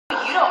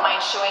you don't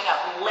mind showing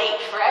up late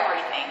for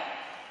everything.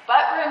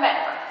 But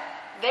remember,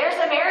 there's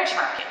a marriage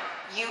market.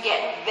 You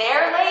get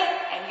there late,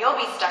 and you'll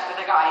be stuck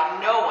with a guy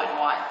no one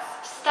wants.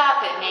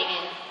 Stop it,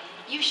 Megan.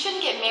 You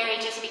shouldn't get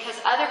married just because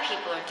other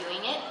people are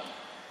doing it.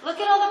 Look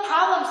at all the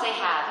problems they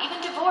have, even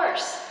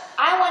divorce.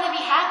 I want to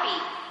be happy.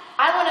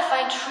 I want to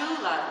find true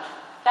love.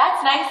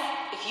 That's nice.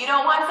 If you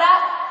don't want that,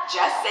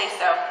 just say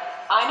so.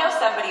 I know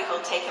somebody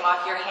who'll take him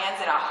off your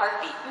hands in a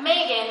heartbeat.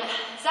 Megan,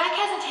 Zach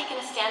hasn't taken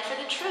a stand for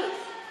the truth,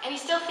 and he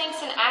still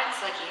thinks and acts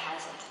like he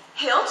hasn't.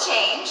 He'll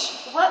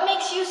change. What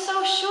makes you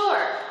so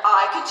sure?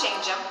 I could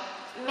change him.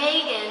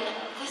 Megan,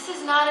 this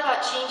is not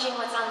about changing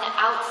what's on the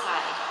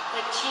outside,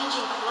 like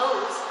changing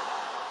clothes.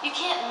 You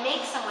can't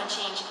make someone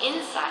change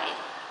inside.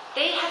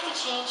 They have to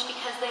change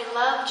because they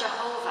love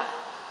Jehovah.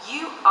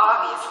 You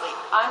obviously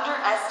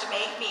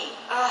underestimate me.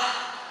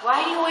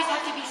 Why do you always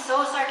have to be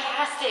so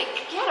sarcastic?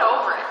 Get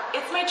over it.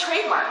 It's my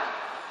trademark.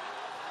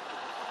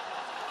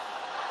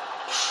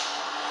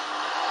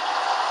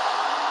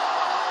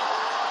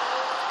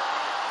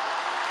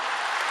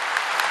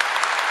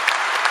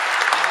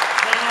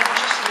 Man,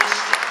 just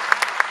missed it.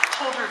 I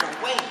told her to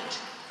wait.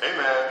 Hey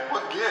man,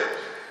 what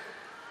gives?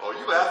 Oh,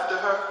 you after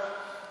her?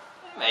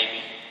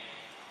 Maybe.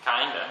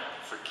 Kinda.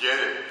 Forget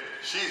it.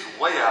 She's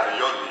way out of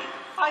your league.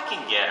 I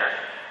can get her.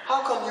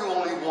 How come you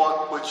only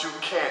want what you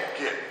can't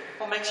get?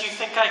 What makes you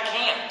think I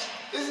can't?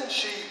 Isn't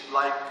she,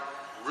 like,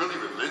 really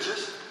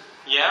religious?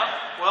 Yeah?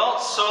 Well,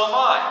 so am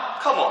I.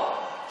 Come on.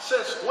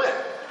 Since when?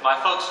 My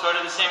folks go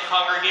to the same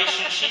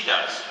congregation she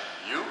does.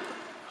 You?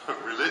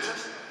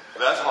 Religious?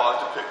 That's hard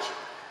to picture.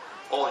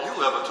 All you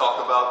ever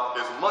talk about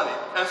is money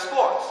and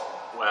sports.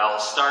 Well,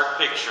 start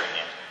picturing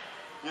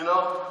it. You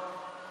know,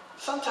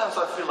 sometimes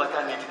I feel like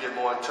I need to get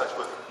more in touch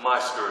with my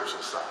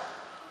spiritual side.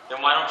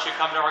 Then why don't you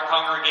come to our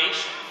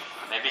congregation?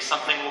 Maybe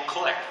something will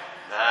click.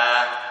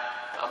 Nah,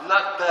 I'm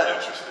not that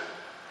interested.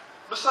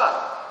 Besides,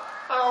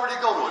 I already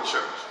go to a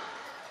church.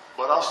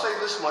 But I'll say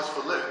this much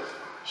for Liz.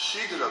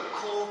 She did a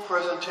cool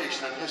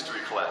presentation in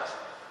history class.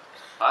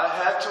 I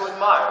had to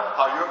admire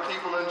how your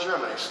people in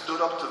Germany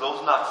stood up to those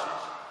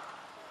Nazis.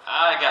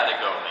 I gotta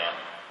go, man.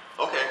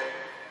 Okay.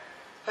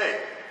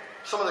 Hey,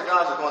 some of the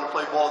guys are going to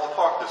play ball at the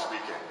park this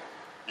weekend.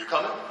 You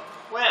coming?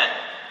 When?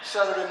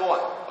 Saturday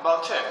morning,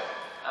 about 10.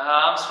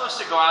 I'm supposed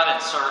to go out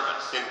in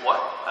service. In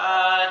what?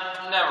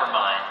 Never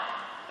mind.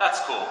 That's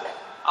cool.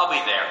 I'll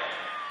be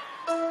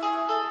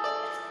there.